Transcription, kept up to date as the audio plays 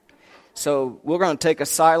So we're going to take a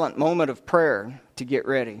silent moment of prayer to get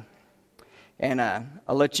ready. And I'll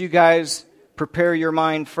let you guys prepare your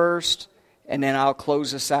mind first, and then I'll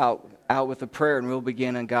close us out with a prayer, and we'll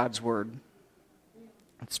begin in God's Word.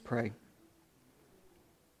 Let's pray.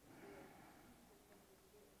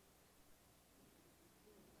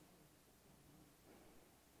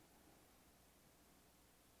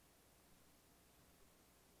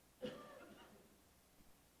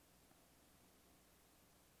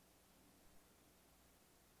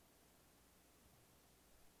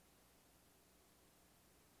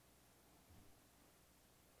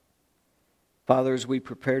 Father, as we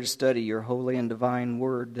prepare to study your holy and divine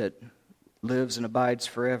word that lives and abides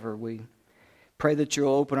forever, we pray that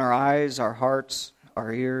you'll open our eyes, our hearts,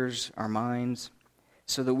 our ears, our minds,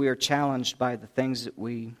 so that we are challenged by the things that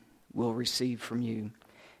we will receive from you.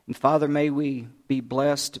 And Father, may we be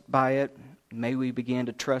blessed by it. May we begin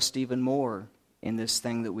to trust even more in this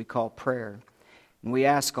thing that we call prayer. And we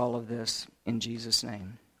ask all of this in Jesus'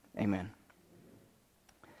 name. Amen.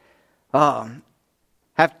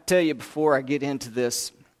 I have to tell you before I get into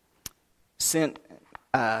this, sent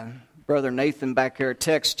Brother Nathan back here a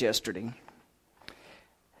text yesterday.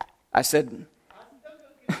 I said,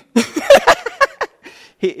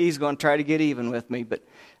 he's going to try to get even with me, but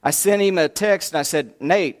I sent him a text and I said,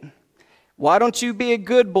 Nate, why don't you be a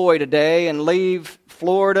good boy today and leave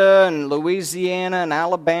Florida and Louisiana and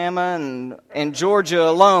Alabama and Georgia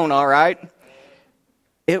alone, all right?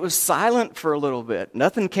 It was silent for a little bit.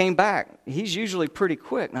 Nothing came back. He's usually pretty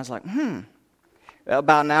quick. And I was like,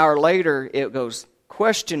 About an hour later, it goes, ?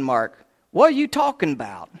 What are you talking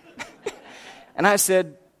about? And I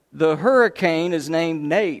said, the hurricane is named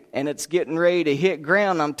Nate, and it's getting ready to hit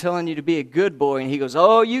ground. I'm telling you to be a good boy. And he goes,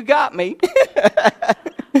 oh, you got me.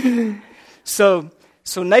 So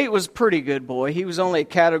Nate was a pretty good boy. He was only a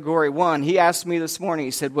Category 1. He asked me this morning,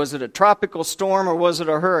 he said, was it a tropical storm or was it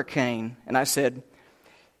a hurricane? And I said,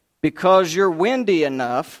 because you're windy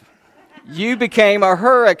enough, you became a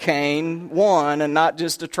Hurricane 1 and not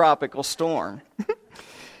just a tropical storm.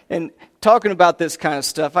 And talking about this kind of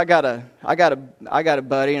stuff, I got a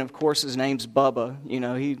buddy, and of course his name's Bubba. You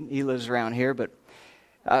know, he lives around here, but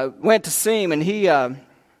I went to see him, and he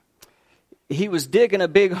was digging a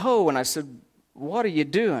big hole, and I said, "What are you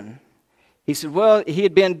doing?" He said, "Well, he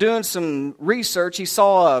had been doing some research. He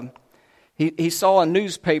saw a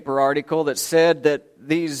newspaper article that said that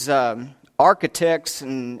these architects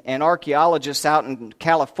and archaeologists out in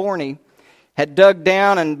California had dug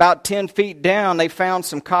down, and about 10 feet down they found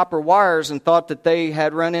some copper wires and thought that they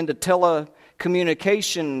had run into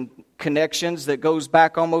telecommunication connections that goes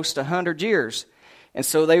back almost 100 years. And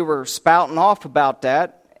so they were spouting off about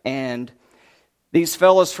that, and these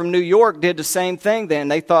fellows from New York did the same thing then.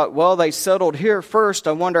 They thought, well, they settled here first.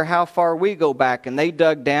 I wonder how far we go back. And they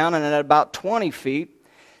dug down, and at about 20 feet,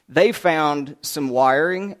 they found some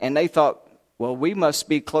wiring, and they thought, well, we must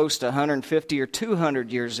be close to 150 or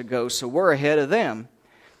 200 years ago, so we're ahead of them.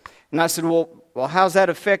 And I said, well, how's that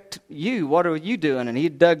affect you? What are you doing? And he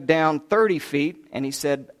dug down 30 feet, and he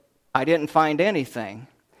said, I didn't find anything.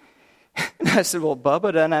 And I said, well,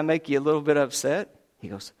 Bubba, doesn't that make you a little bit upset? He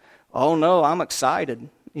goes, oh, no, I'm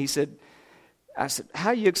excited. I said, how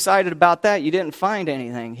are you excited about that? You didn't find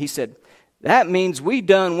anything. He said, that means we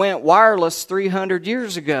done went wireless 300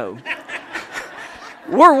 years ago.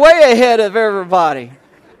 We're way ahead of everybody.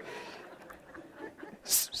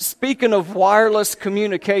 Speaking of wireless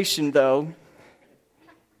communication, though,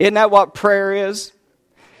 isn't that what prayer is?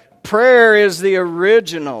 Prayer is the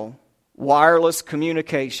original wireless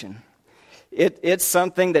communication. It's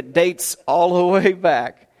something that dates all the way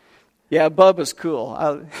back. Yeah, Bubba's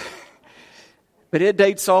cool. But it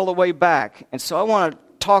dates all the way back. And so I want to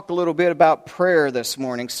talk a little bit about prayer this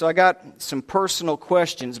morning. So I got some personal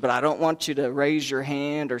questions, but I don't want you to raise your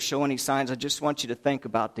hand or show any signs. I just want you to think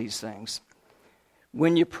about these things.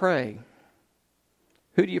 When you pray,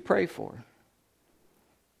 who do you pray for?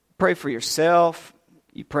 Pray for yourself.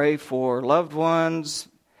 You pray for loved ones,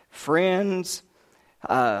 friends,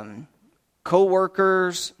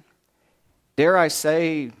 co-workers, dare I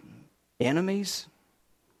say, enemies,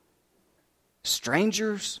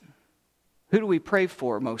 strangers. Who do we pray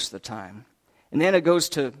for most of the time? And then it goes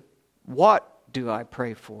to, what do I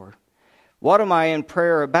pray for? What am I in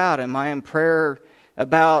prayer about? Am I in prayer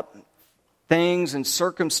about things and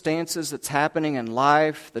circumstances that's happening in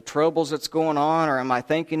life, the troubles that's going on, or am I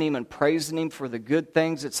thanking Him and praising Him for the good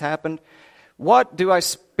things that's happened? What do I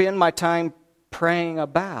spend my time praying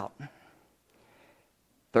about?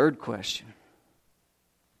 Third question,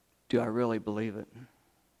 do I really believe it?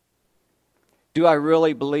 Do I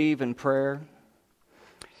really believe in prayer?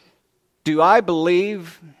 Do I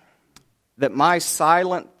believe that my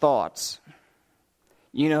silent thoughts,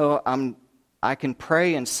 I can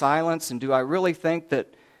pray in silence, and do I really think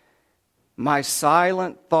that my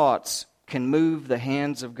silent thoughts can move the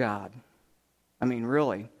hands of God? I mean,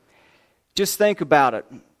 really. Just think about it.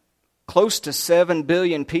 Close to 7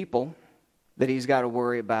 billion people that He's got to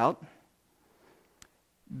worry about.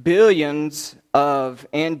 Billions of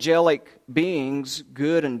angelic beings,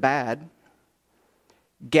 good and bad.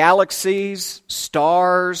 Galaxies,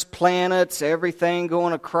 stars, planets, everything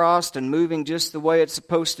going across and moving just the way it's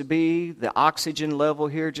supposed to be. The oxygen level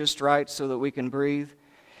here just right so that we can breathe.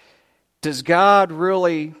 Does God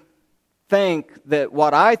really think that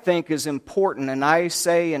what I think is important and I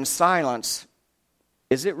say in silence,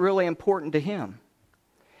 is it really important to Him?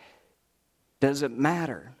 Does it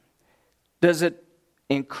matter? Does it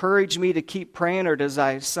encourage me to keep praying, or does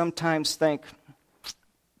I sometimes think,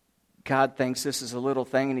 God thinks this is a little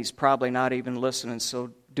thing and He's probably not even listening,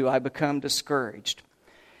 so do I become discouraged?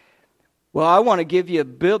 Well, I want to give you a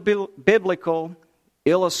biblical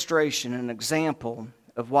illustration, an example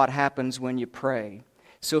of what happens when you pray.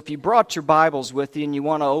 So if you brought your Bibles with you and you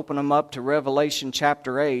want to open them up to Revelation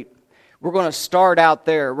chapter 8, we're going to start out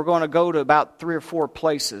there. We're going to go to about 3 or 4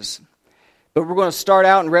 places. But we're going to start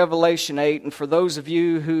out in Revelation 8, and for those of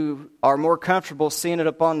you who are more comfortable seeing it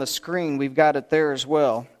up on the screen, we've got it there as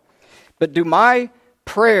well. But do my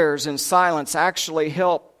prayers in silence actually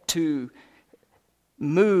help to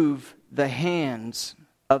move the hands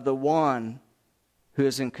of the one who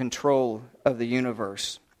is in control of the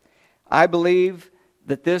universe? I believe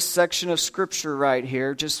that this section of Scripture right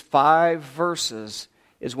here, just 5 verses,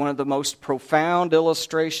 is one of the most profound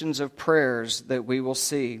illustrations of prayers that we will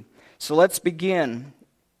see. So let's begin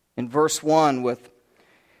in verse 1 with,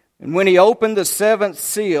 "And when He opened the 7th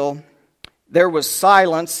seal, there was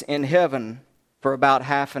silence in heaven for about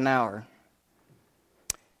half an hour.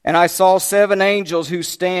 And I saw 7 angels who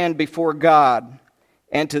stand before God,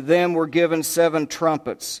 and to them were given 7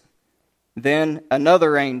 trumpets. Then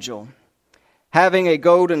another angel, having a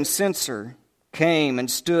golden censer, came and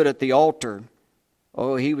stood at the altar.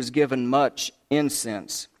 Oh, he was given much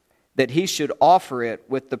incense, that he should offer it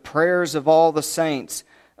with the prayers of all the saints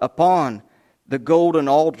upon the golden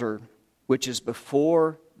altar which is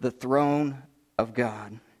before the throne of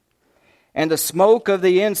God. And the smoke of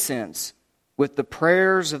the incense with the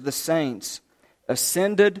prayers of the saints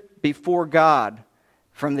ascended before God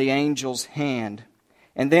from the angel's hand.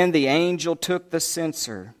 And then the angel took the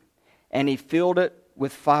censer, and he filled it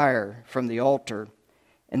with fire from the altar.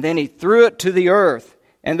 And then he threw it to the earth,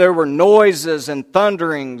 and there were noises and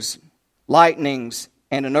thunderings, lightnings,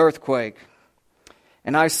 and an earthquake."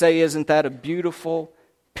 And I say, isn't that a beautiful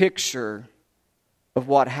picture of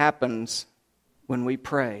what happens when we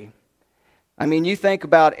pray? I mean, you think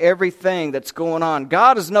about everything that's going on.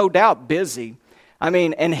 God is no doubt busy.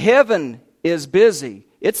 And heaven is busy.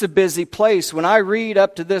 It's a busy place. When I read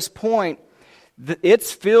up to this point,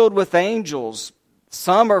 it's filled with angels.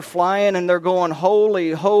 Some are flying and they're going,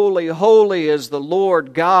 "Holy, holy, holy is the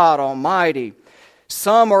Lord God Almighty."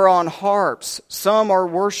 Some are on harps. Some are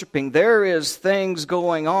worshiping. There is things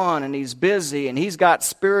going on, and He's busy, and He's got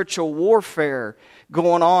spiritual warfare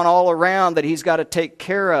going on all around that He's got to take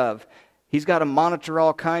care of. He's got to monitor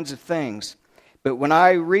all kinds of things. But when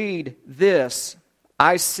I read this,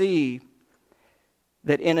 I see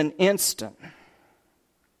that in an instant,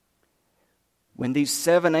 when these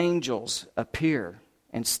 7 angels appear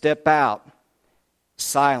and step out,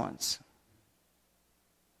 silence,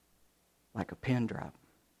 like a pin drop.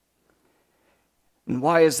 And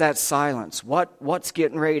why is that silence? What's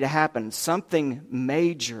getting ready to happen? Something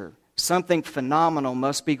major, something phenomenal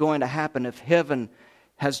must be going to happen if heaven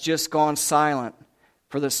has just gone silent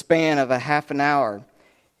for the span of a half an hour.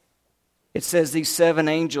 It says these 7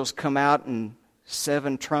 angels come out and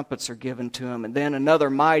 7 trumpets are given to them, and then another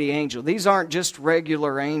mighty angel. These aren't just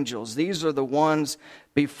regular angels. These are the ones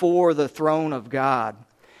before the throne of God.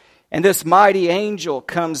 And this mighty angel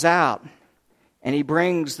comes out, and he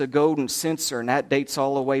brings the golden censer, and that dates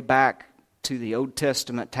all the way back to the Old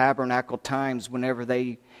Testament tabernacle times, whenever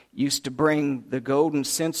they used to bring the golden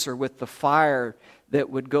censer with the fire that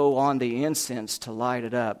would go on the incense to light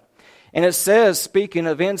it up. And it says, speaking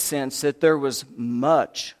of incense, that there was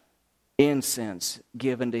much incense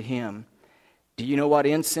given to him. Do you know what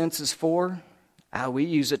incense is for? We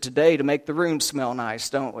use it today to make the room smell nice,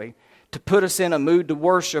 don't we? To put us in a mood to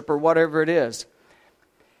worship or whatever it is.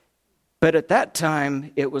 But at that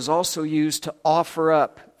time, it was also used to offer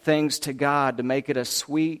up things to God, to make it a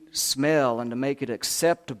sweet smell and to make it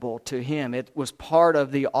acceptable to Him. It was part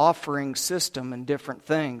of the offering system and different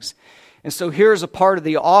things. And so here's a part of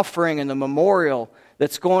the offering and the memorial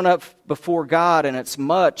that's going up before God, and it's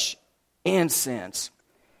much incense.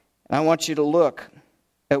 And I want you to look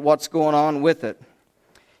at what's going on with it.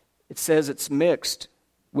 It says it's mixed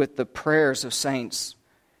with the prayers of saints.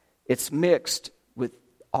 It's mixed with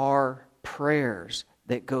our prayers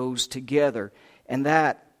that goes together. And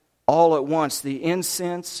that all at once, the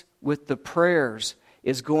incense with the prayers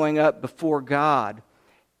is going up before God.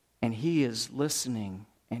 And He is listening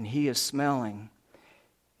and He is smelling.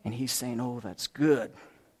 And He's saying, oh, that's good.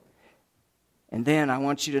 And then I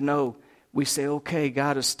want you to know, we say, okay,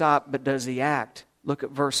 God has stopped, but does He act? Look at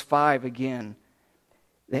verse 5 again.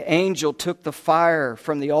 The angel took the fire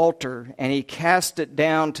from the altar and he cast it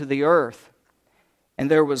down to the earth. And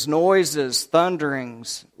there was noises,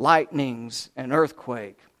 thunderings, lightnings, and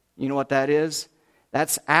earthquake. You know what that is?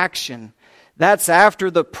 That's action. That's after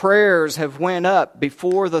the prayers have went up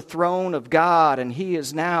before the throne of God, and He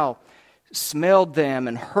has now smelled them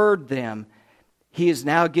and heard them. He is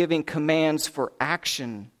now giving commands for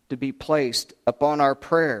action to be placed upon our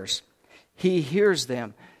prayers. He hears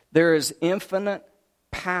them. There is infinite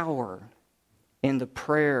power in the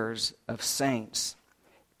prayers of saints,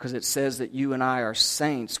 because it says that you and I are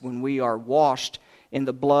saints when we are washed in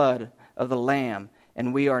the blood of the Lamb,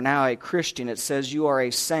 and we are now a Christian. It says you are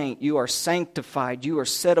a saint, you are sanctified, you are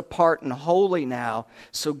set apart and holy now,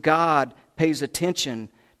 so God pays attention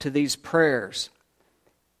to these prayers.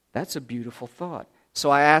 That's a beautiful thought. So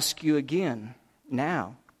I ask you again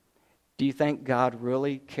now, do you think God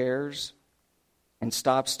really cares and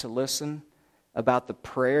stops to listen about the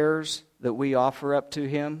prayers that we offer up to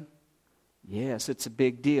Him? Yes, it's a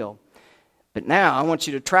big deal. But now I want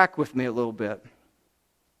you to track with me a little bit.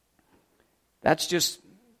 That's just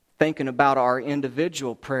thinking about our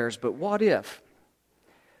individual prayers. But what if?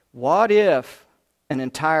 What if an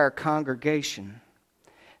entire congregation,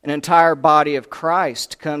 an entire body of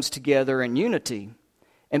Christ comes together in unity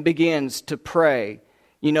and begins to pray?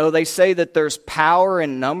 You know, they say that there's power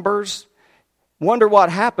in numbers. Wonder what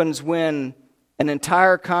happens when an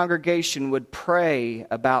entire congregation would pray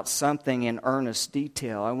about something in earnest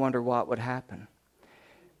detail. I wonder what would happen.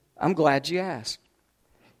 I'm glad you asked.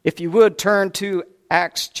 If you would, turn to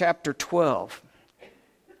Acts chapter 12.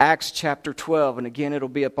 Acts chapter 12. And again, it'll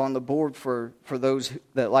be up on the board for those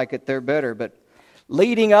that like it there better. But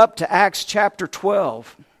leading up to Acts chapter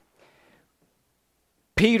 12,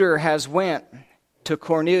 Peter has went to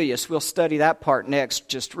Cornelius. We'll study that part next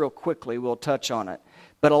just real quickly. We'll touch on it.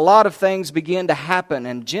 But a lot of things begin to happen,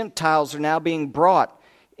 and Gentiles are now being brought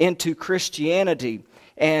into Christianity.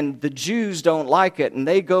 And the Jews don't like it, and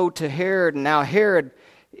they go to Herod, and now Herod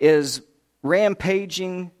is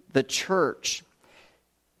rampaging the church.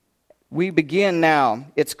 We begin now.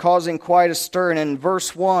 It's causing quite a stir. And in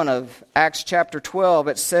verse 1 of Acts chapter 12,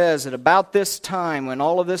 it says that about this time, when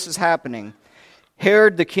all of this is happening,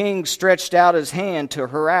 Herod the king stretched out his hand to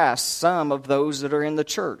harass some of those that are in the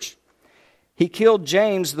church. He killed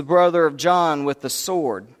James, the brother of John, with the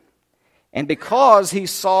sword. And because he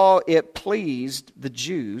saw it pleased the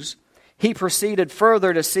Jews, he proceeded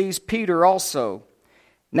further to seize Peter also.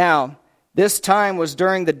 Now, this time was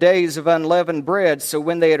during the days of unleavened bread, so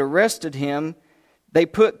when they had arrested him, they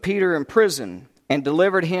put Peter in prison and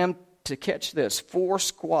delivered him to, catch this, 4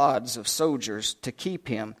 squads of soldiers to keep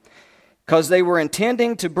him, because they were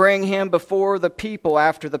intending to bring him before the people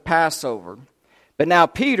after the Passover. But now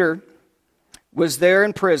Peter was there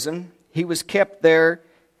in prison. He was kept there,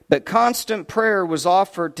 but constant prayer was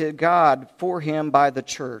offered to God for him by the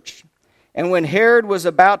church. And when Herod was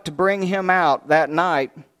about to bring him out that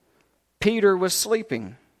night, Peter was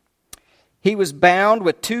sleeping. He was bound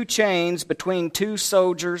with 2 chains between 2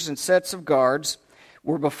 soldiers, and sets of guards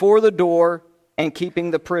were before the door and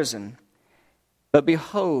keeping the prison. But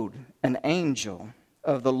behold, an angel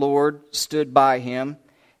of the Lord stood by him,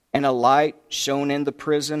 and a light shone in the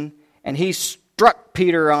prison, and he struck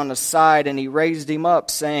Peter on the side, and he raised him up,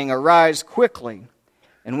 saying, "Arise quickly."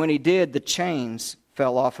 And when he did, the chains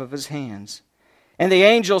fell off of his hands. And the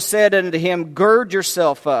angel said unto him, "Gird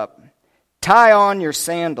yourself up, tie on your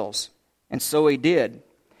sandals." And so he did.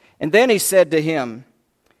 And then he said to him,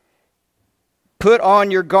 "Put on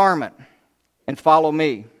your garment and follow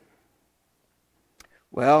me."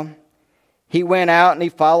 Well, he went out and he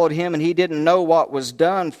followed him, and he didn't know what was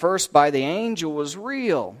done first by the angel was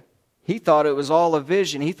real. He thought it was all a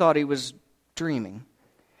vision. He thought he was dreaming.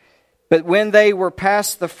 But when they were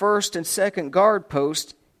past the first and second guard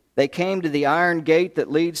post, they came to the iron gate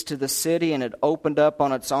that leads to the city, and it opened up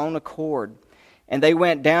on its own accord. And they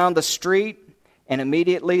went down the street, and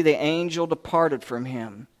immediately the angel departed from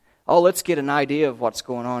him. Oh, let's get an idea of what's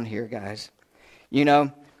going on here, guys. You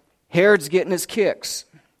know, Herod's getting his kicks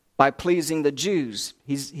by pleasing the Jews.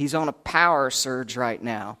 He's on a power surge right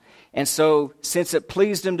now. And so since it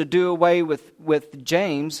pleased him to do away with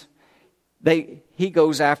James, he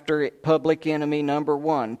goes after public enemy number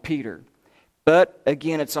one, Peter. But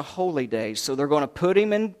again, it's a holy day, so they're going to put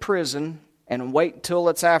him in prison and wait until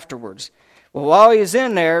it's afterwards. Well, while he's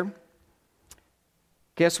in there,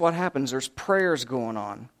 guess what happens? There's prayers going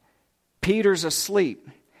on. Peter's asleep.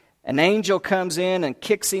 An angel comes in and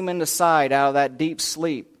kicks him in the side out of that deep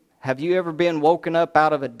sleep. Have you ever been woken up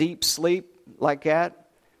out of a deep sleep like that?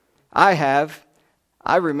 I have.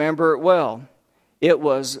 I remember it well. It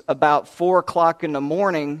was about 4 o'clock in the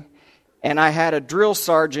morning, and I had a drill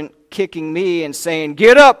sergeant kicking me and saying,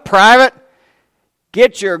 "Get up, private!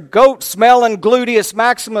 Get your goat-smelling gluteus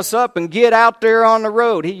maximus up and get out there on the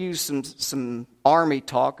road." He used some army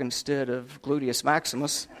talk instead of gluteus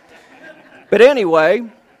maximus. But anyway,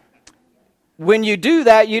 when you do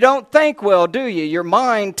that, you don't think well, do you? Your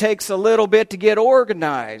mind takes a little bit to get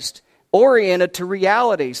organized, oriented to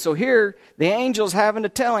reality. So here, the angel's having to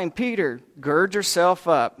tell him, "Peter, gird yourself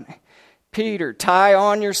up. Peter, tie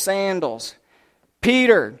on your sandals.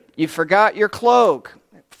 Peter, you forgot your cloak.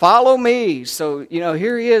 Follow me." So,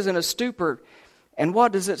 here he is in a stupor. And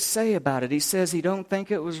what does it say about it? He says he don't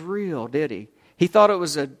think it was real, did he? He thought it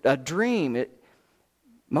was a dream.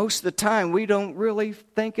 Most of the time, we don't really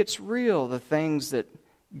think it's real, the things that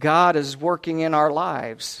God is working in our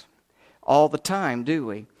lives all the time, do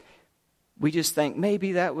we? We just think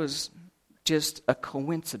maybe that was just a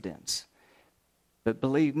coincidence. But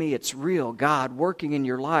believe me, it's real. God working in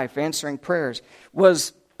your life, answering prayers.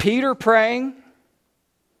 Was Peter praying?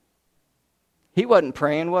 He wasn't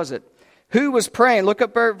praying, was it? Who was praying? Look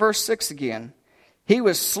up verse 6 again. He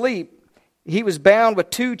was asleep. He was bound with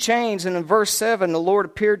 2 chains. And in verse 7, the Lord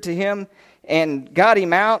appeared to him and got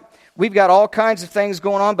him out. We've got all kinds of things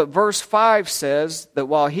going on. But verse 5 says that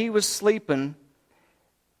while he was sleeping,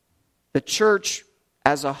 the church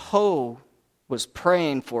as a whole was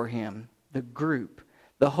praying for him. The group,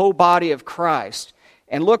 the whole body of Christ.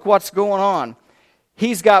 And look what's going on.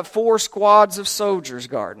 He's got 4 squads of soldiers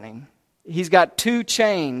guarding him. He's got 2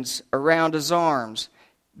 chains around his arms.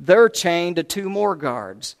 They're chained to 2 more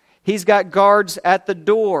guards. He's got guards at the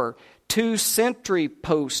door, 2 sentry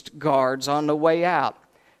post guards on the way out.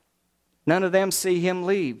 None of them see him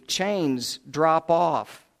leave. Chains drop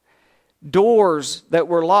off. Doors that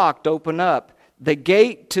were locked open up. The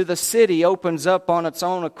gate to the city opens up on its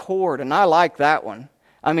own accord, and I like that one.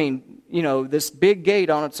 I mean, this big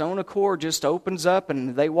gate on its own accord just opens up,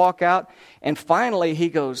 and they walk out, and finally he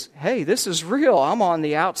goes, "Hey, this is real. I'm on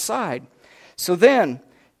the outside." So then,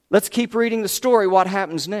 let's keep reading the story, what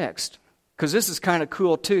happens next, because this is kind of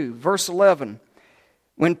cool too. Verse 11,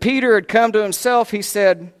 when Peter had come to himself, he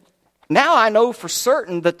said, "Now I know for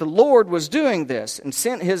certain that the Lord was doing this and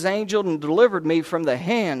sent his angel and delivered me from the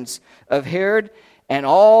hands of Herod and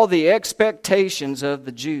all the expectations of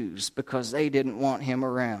the Jews," because they didn't want him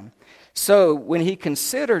around. So when he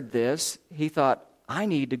considered this, he thought, I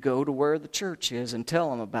need to go to where the church is and tell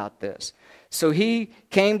them about this. So he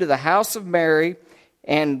came to the house of Mary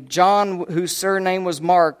and John, whose surname was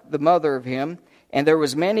Mark, the mother of him, and there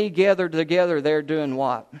was many gathered together there doing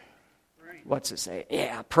what? What's it say?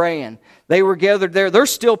 Yeah, praying. They were gathered there. They're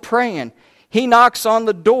still praying. He knocks on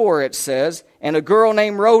the door, it says, and a girl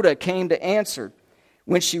named Rhoda came to answer.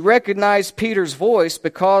 When she recognized Peter's voice,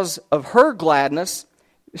 because of her gladness,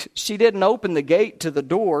 she didn't open the gate to the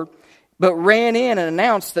door, but ran in and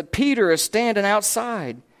announced that Peter is standing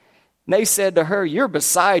outside. And they said to her, "You're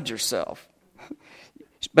beside yourself."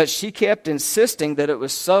 But she kept insisting that it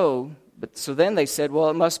was so. So then they said, "Well,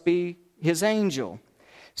 it must be his angel."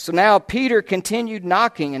 So now Peter continued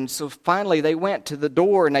knocking, and so finally they went to the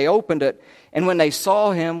door and they opened it. And when they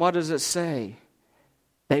saw him, what does it say?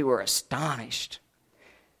 They were astonished.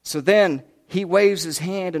 So then he waves his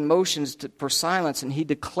hand and motions for silence, and he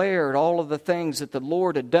declared all of the things that the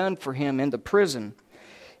Lord had done for him in the prison.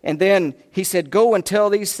 And then he said, "Go and tell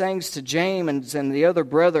these things to James and the other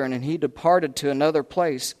brethren," and he departed to another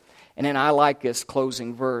place. And then I like this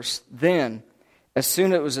closing verse. Then, as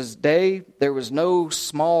soon as it was his day, there was no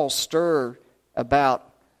small stir about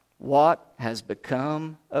what has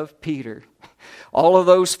become of Peter. All of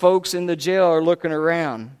those folks in the jail are looking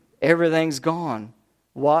around. Everything's gone.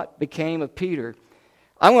 What became of Peter?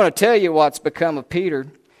 I'm going to tell you what's become of Peter.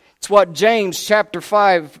 It's what James chapter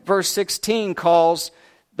 5 verse 16 calls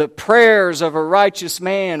the prayers of a righteous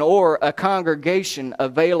man or a congregation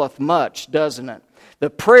availeth much, doesn't it? The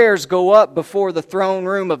prayers go up before the throne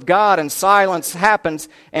room of God, and silence happens,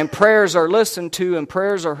 and prayers are listened to, and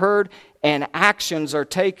prayers are heard, and actions are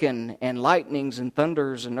taken, and lightnings and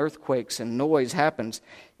thunders and earthquakes and noise happens.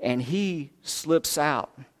 and he slips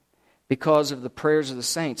out because of the prayers of the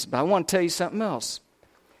saints. But I want to tell you something else.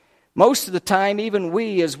 Most of the time, even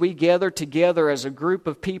we, as we gather together as a group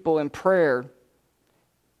of people in prayer,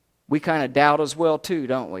 we kind of doubt as well too,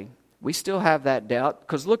 don't we? We still have that doubt,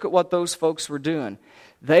 because look at what those folks were doing.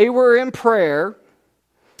 They were in prayer.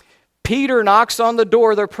 Peter knocks on the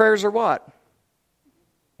door. Their prayers are what?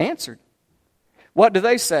 Answered. What do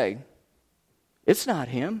they say? It's not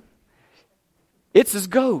him. It's his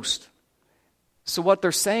ghost. So what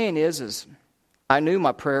they're saying is I knew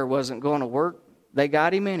my prayer wasn't going to work. They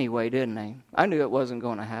got him anyway, didn't they? I knew it wasn't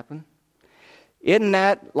going to happen. Isn't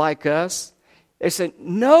that like us? They said,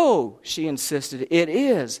 no, she insisted, it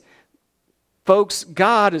is. Folks,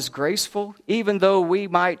 God is graceful. Even though we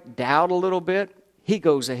might doubt a little bit, He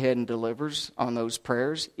goes ahead and delivers on those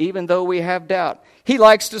prayers, even though we have doubt. He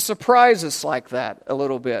likes to surprise us like that a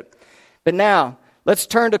little bit. But now, let's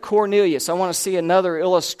turn to Cornelius. I want to see another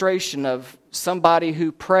illustration of somebody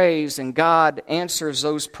who prays and God answers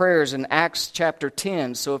those prayers in Acts chapter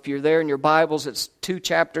 10. So if you're there in your Bibles, it's 2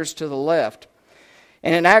 chapters to the left.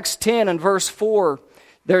 And in Acts 10 and verse 4,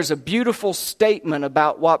 there's a beautiful statement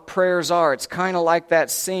about what prayers are. It's kind of like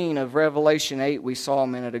that scene of Revelation 8 we saw a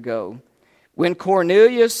minute ago. When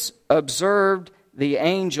Cornelius observed the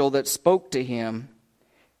angel that spoke to him,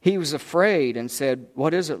 he was afraid and said,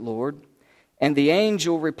 "What is it, Lord?" And the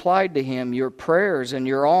angel replied to him, "Your prayers and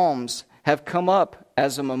your alms have come up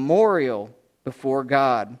as a memorial before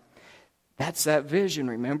God." That's that vision,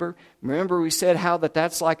 remember? Remember we said how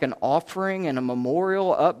that's like an offering and a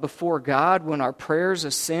memorial up before God when our prayers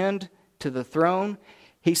ascend to the throne?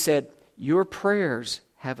 He said, your prayers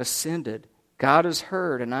have ascended. God has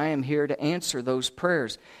heard, and I am here to answer those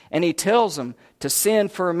prayers. And he tells them to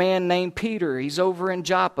send for a man named Peter. He's over in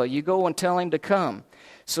Joppa. You go and tell him to come.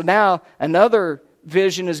 So now another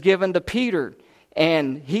vision is given to Peter.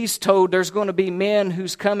 And he's told there's going to be men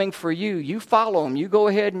who's coming for you. You follow them. You go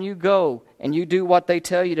ahead and you go. And you do what they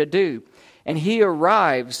tell you to do. And he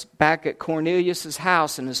arrives back at Cornelius'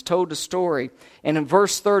 house and is told the story. And in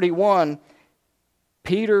verse 31,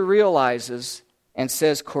 Peter realizes and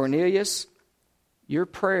says, Cornelius, your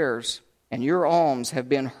prayers and your alms have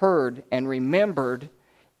been heard and remembered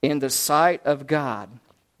in the sight of God.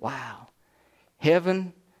 Wow.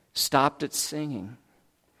 Heaven stopped its singing.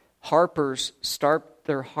 Harpers start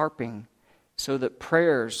their harping so that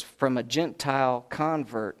prayers from a Gentile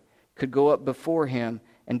convert could go up before him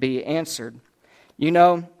and be answered. You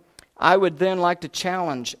know, I would then like to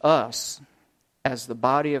challenge us as the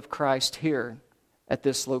body of Christ here at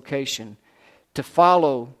this location to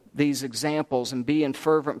follow these examples and be in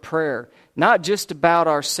fervent prayer, not just about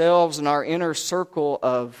ourselves and our inner circle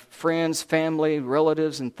of friends, family,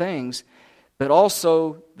 relatives, and things, but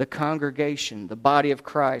also the congregation, the body of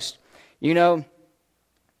Christ. You know,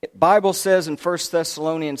 the Bible says in 1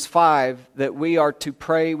 Thessalonians 5 that we are to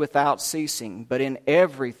pray without ceasing, but in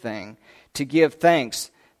everything to give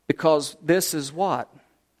thanks, because this is what?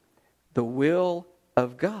 The will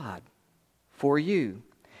of God for you.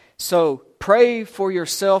 So pray for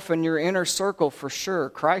yourself and your inner circle for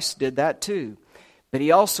sure. Christ did that too. But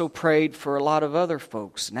he also prayed for a lot of other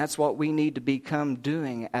folks. And that's what we need to become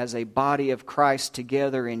doing as a body of Christ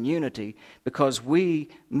together in unity, because we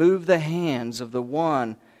move the hands of the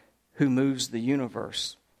one who moves the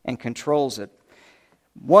universe and controls it.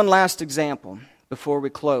 One last example before we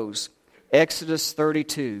close. Exodus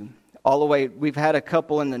 32. All the way, we've had a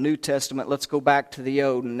couple in the New Testament. Let's go back to the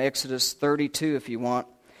Old in Exodus 32 if you want.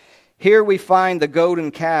 Here we find the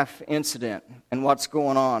golden calf incident and what's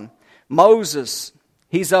going on. Moses,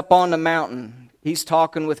 he's up on the mountain. He's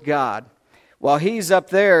talking with God. While he's up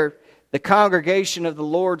there, the congregation of the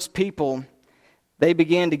Lord's people, they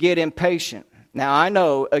begin to get impatient. Now I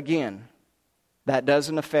know, again, that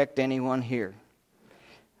doesn't affect anyone here.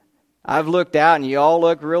 I've looked out and you all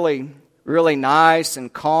look really, really nice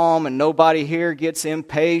and calm, and nobody here gets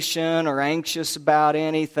impatient or anxious about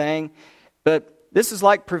anything. But this is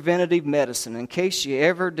like preventative medicine. In case you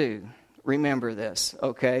ever do, remember this,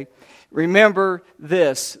 okay? Remember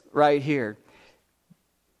this right here.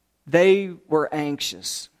 They were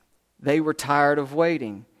anxious. They were tired of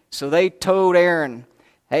waiting. So they told Aaron,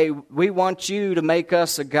 hey, we want you to make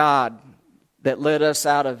us a god that led us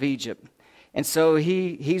out of Egypt. And so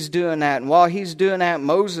he's doing that. And while he's doing that,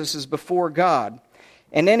 Moses is before God.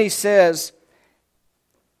 And then he says,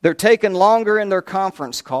 they're taking longer in their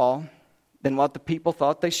conference call than what the people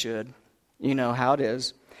thought they should. You know how it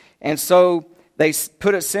is. And so they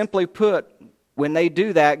put it simply put, when they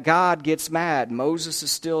do that, God gets mad. Moses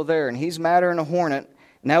is still there, and he's madder than a hornet.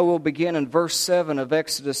 Now we'll begin in verse 7 of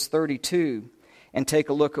Exodus 32 and take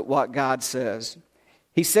a look at what God says.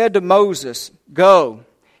 He said to Moses, "Go,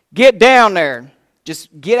 get down there. Just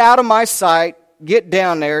get out of my sight. Get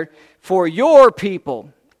down there for your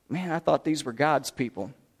people." Man, I thought these were God's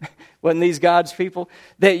people. Wasn't these God's people?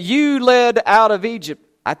 That you led out of Egypt.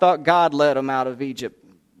 I thought God led them out of Egypt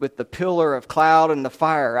with the pillar of cloud and the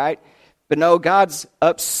fire, right? But no, God's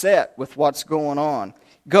upset with what's going on.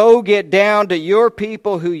 Go get down to your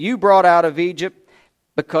people who you brought out of Egypt,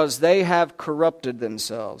 because they have corrupted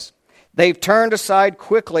themselves. They've turned aside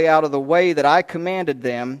quickly out of the way that I commanded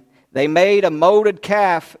them. They made a molded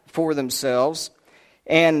calf for themselves,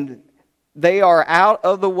 and they are out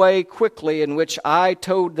of the way quickly in which I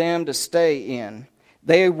told them to stay in.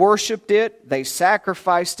 They worshipped it, they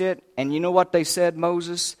sacrificed it, and you know what they said,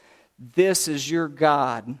 Moses? This is your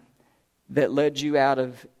God that led you out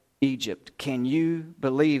of Egypt. Can you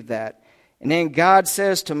believe that? And then God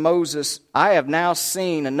says to Moses, I have now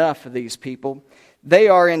seen enough of these people. They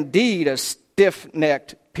are indeed a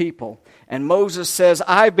stiff-necked people. And Moses says,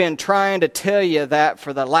 I've been trying to tell you that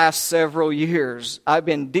for the last several years. I've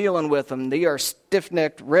been dealing with them. They are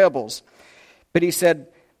stiff-necked rebels. But he said,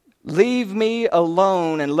 leave me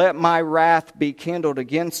alone and let my wrath be kindled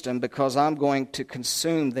against them, because I'm going to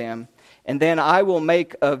consume them. And then I will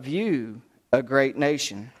make of you a great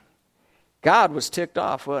nation. God was ticked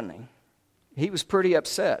off, wasn't he? He was pretty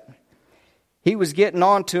upset. He was getting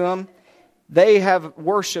on to them. They have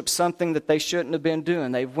worshipped something that they shouldn't have been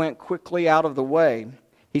doing. They've went quickly out of the way.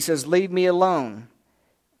 He says, leave me alone.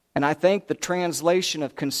 And I think the translation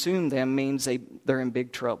of consume them means they're in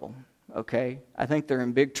big trouble. Okay? I think they're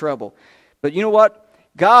in big trouble. But you know what?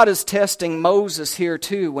 God is testing Moses here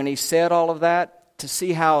too when he said all of that, to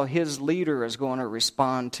see how his leader is going to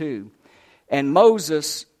respond too. And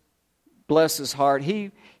Moses, bless his heart,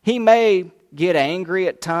 he may get angry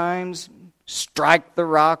at times, strike the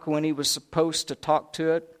rock when he was supposed to talk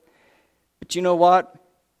to it. But you know what?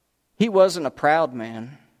 He wasn't a proud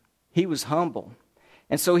man. He was humble.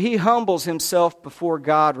 And so he humbles himself before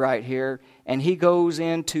God right here, and he goes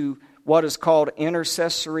into what is called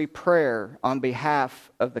intercessory prayer on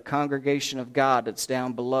behalf of the congregation of God that's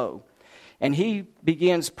down below. And he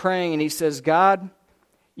begins praying, and he says, God,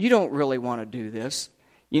 you don't really want to do this.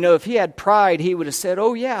 You know, if he had pride, he would have said,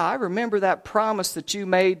 oh yeah, I remember that promise that you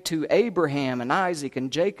made to Abraham and Isaac and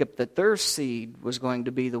Jacob, that their seed was going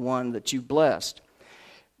to be the one that you blessed.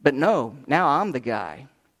 But no, now I'm the guy.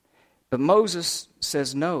 But Moses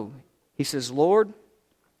says no. He says, Lord,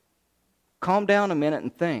 calm down a minute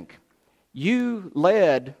and think. You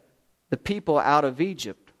led the people out of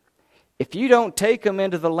Egypt. If you don't take them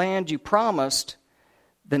into the land you promised,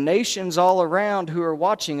 the nations all around who are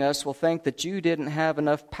watching us will think that you didn't have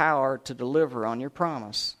enough power to deliver on your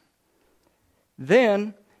promise.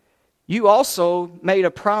 Then, you also made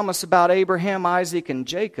a promise about Abraham, Isaac, and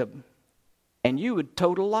Jacob, and you would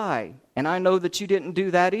total lie. And I know that you didn't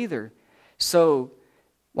do that either. So,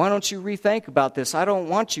 why don't you rethink about this? I don't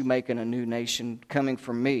want you making a new nation coming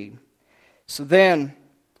from me. So then,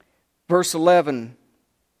 verse 11,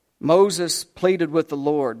 Moses pleaded with the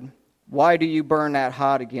Lord, why do you burn that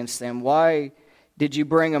hot against them? Why did you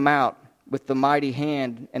bring them out with the mighty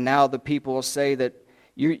hand? And now the people will say that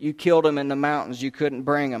you killed them in the mountains, you couldn't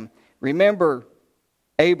bring them. Remember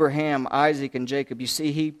Abraham, Isaac, and Jacob. You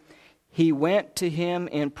see, he went to him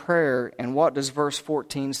in prayer, and what does verse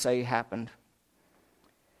 14 say happened?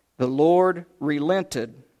 The Lord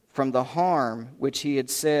relented from the harm which he had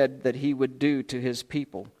said that he would do to his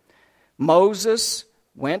people. Moses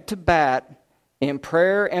went to bat in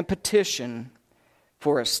prayer and petition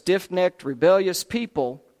for a stiff-necked, rebellious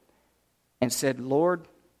people and said, Lord,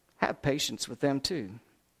 have patience with them too.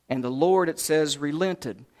 And the Lord, it says,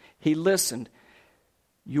 relented. He listened.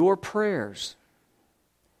 Your prayers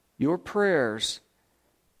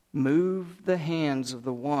move the hands of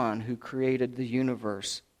the one who created the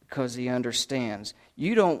universe, because he understands.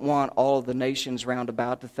 You don't want all of the nations round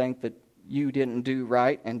about to think that you didn't do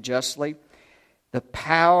right and justly. The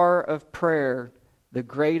power of prayer, the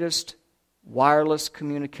greatest wireless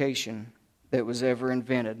communication that was ever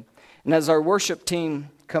invented. And as our worship team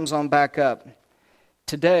comes on back up,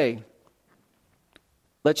 today,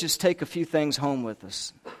 let's just take a few things home with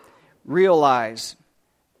us. Realize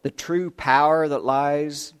the true power that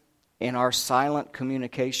lies in our silent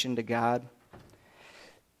communication to God.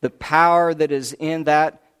 The power that is in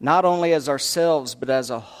that, not only as ourselves, but as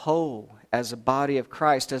a whole, as a body of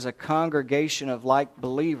Christ, as a congregation of like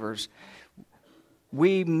believers.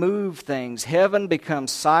 We move things. Heaven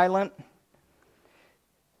becomes silent.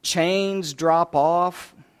 Chains drop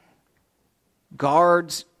off.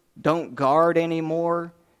 Guards don't guard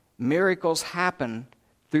anymore. Miracles happen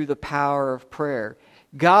through the power of prayer.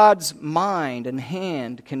 God's mind and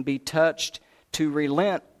hand can be touched to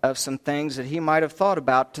relent of some things that he might have thought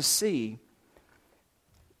about to see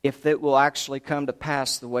if it will actually come to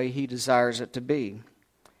pass the way he desires it to be.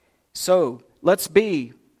 So, let's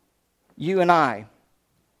be, you and I,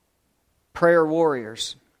 prayer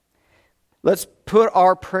warriors. Let's put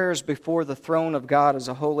our prayers before the throne of God as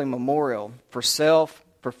a holy memorial for self,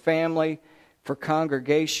 for family, for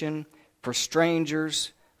congregation, for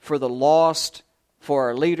strangers, for the lost, for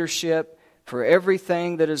our leadership, for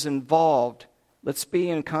everything that is involved. Let's be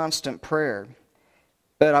in constant prayer.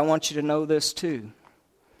 But I want you to know this too.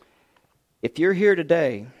 If you're here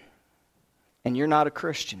today and you're not a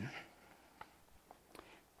Christian,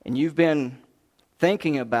 and you've been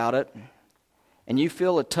thinking about it, and you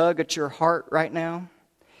feel a tug at your heart right now,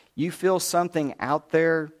 you feel something out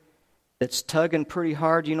there that's tugging pretty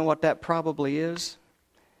hard, you know what that probably is?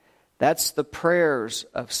 That's the prayers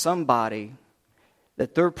of somebody,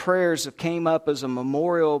 that their prayers have came up as a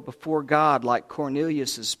memorial before God like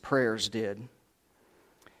Cornelius' prayers did.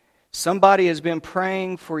 Somebody has been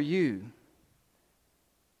praying for you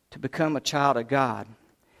to become a child of God.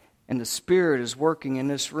 And the Spirit is working in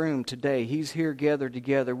this room today. He's here gathered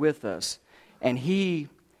together with us. And He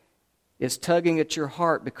is tugging at your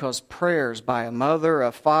heart because prayers by a mother,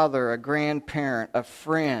 a father, a grandparent, a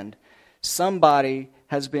friend, somebody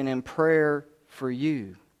has been in prayer for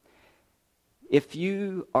you. If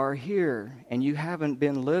you are here and you haven't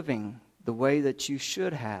been living the way that you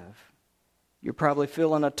should have, you're probably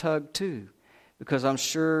feeling a tug too, because I'm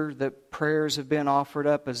sure that prayers have been offered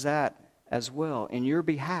up as that as well in your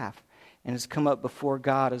behalf, and has come up before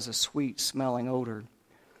God as a sweet-smelling odor.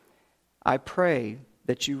 I pray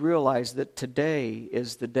that you realize that today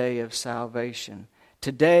is the day of salvation.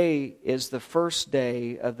 Today is the first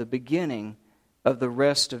day of the beginning of the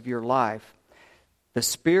rest of your life. The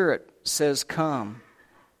Spirit says, come.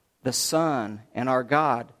 The Son and our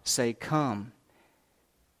God say, come.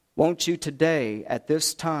 Won't you today, at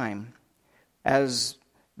this time, as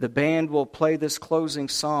the band will play this closing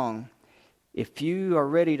song, if you are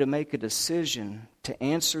ready to make a decision to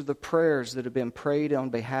answer the prayers that have been prayed on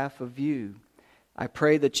behalf of you, I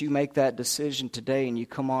pray that you make that decision today and you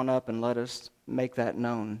come on up and let us make that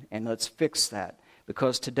known and let's fix that,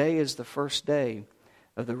 because today is the first day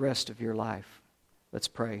of the rest of your life. Let's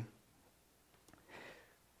pray.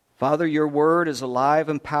 Father, your word is alive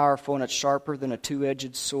and powerful, and it's sharper than a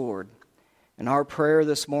two-edged sword. And our prayer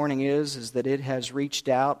this morning is that it has reached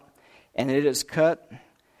out and it has cut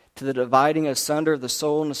to the dividing asunder of the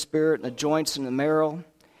soul and the spirit and the joints and the marrow,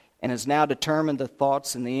 and has now determined the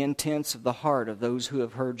thoughts and the intents of the heart of those who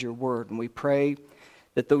have heard your word. And we pray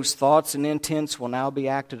that those thoughts and intents will now be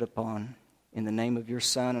acted upon in the name of your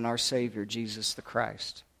Son and our Savior, Jesus the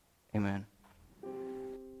Christ. Amen.